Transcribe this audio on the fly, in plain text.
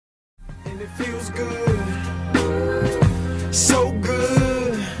and it feels good, so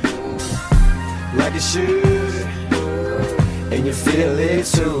good, like it should, and you feel it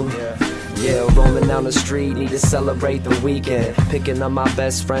too. Yeah, rolling down the street, need to celebrate the weekend. Picking up my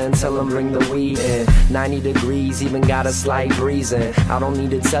best friend, tell him bring the weed in. 90 degrees, even got a slight breeze in. I don't need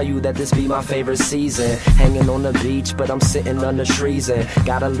to tell you that this be my favorite season. Hanging on the beach, but I'm sitting under trees and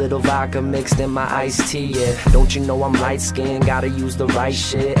got a little vodka mixed in my iced tea, yeah. Don't you know I'm light-skinned, gotta use the right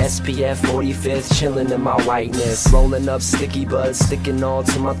shit. SPF 45th, chilling in my whiteness. Rolling up sticky buds, sticking all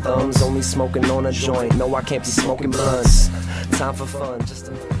to my thumbs. Only smoking on a joint, no I can't be smoking blunts. Time for fun,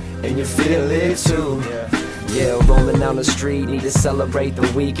 and you feel it too. Yeah, rolling down the street, need to celebrate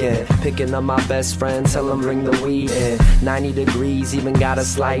the weekend. Picking up my best friend, tell him bring the weed in. 90 degrees, even got a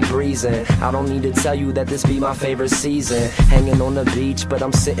slight breeze in. I don't need to tell you that this be my favorite season. Hanging on the beach, but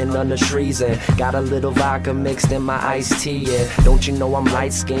I'm sitting under trees and got a little vodka mixed in my iced tea, yeah. Don't you know I'm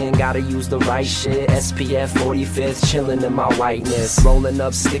light-skinned, gotta use the right shit. SPF 45th, chilling in my whiteness. Rolling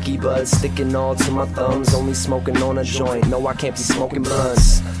up sticky buds, sticking all to my thumbs. Only smoking on a joint, no I can't be smoking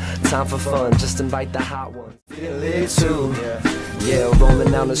blunts. Time for fun, just invite the hot ones. Feel it too. Yeah,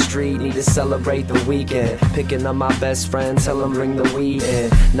 rolling down the street, need to celebrate the weekend. Picking up my best friend, tell him bring the weed in.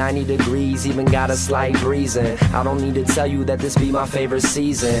 90 degrees, even got a slight breeze in. I don't need to tell you that this be my favorite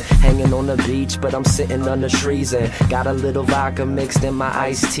season. Hanging on the beach, but I'm sitting under trees and got a little vodka mixed in my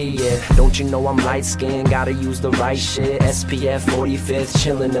iced tea, yeah. Don't you know I'm light-skinned, gotta use the right shit. SPF 45th,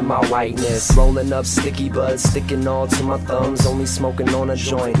 chilling in my whiteness. Rolling up sticky buds, sticking all to my thumbs. Only smoking on a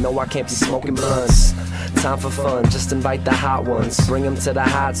joint, no I can't be smoking blunts. Time for fun, just invite the hot ones. Bring them to the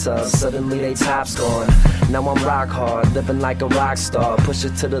hot tub, suddenly they top's gone. Now I'm rock hard, living like a rock star. Push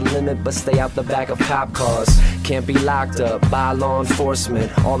it to the limit, but stay out the back of cop cars. Can't be locked up by law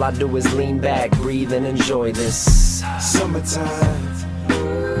enforcement. All I do is lean back, breathe and enjoy this. Summertime,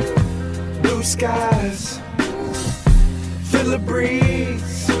 blue skies, feel the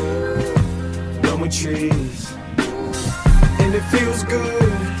breeze, blowing trees, and it feels good,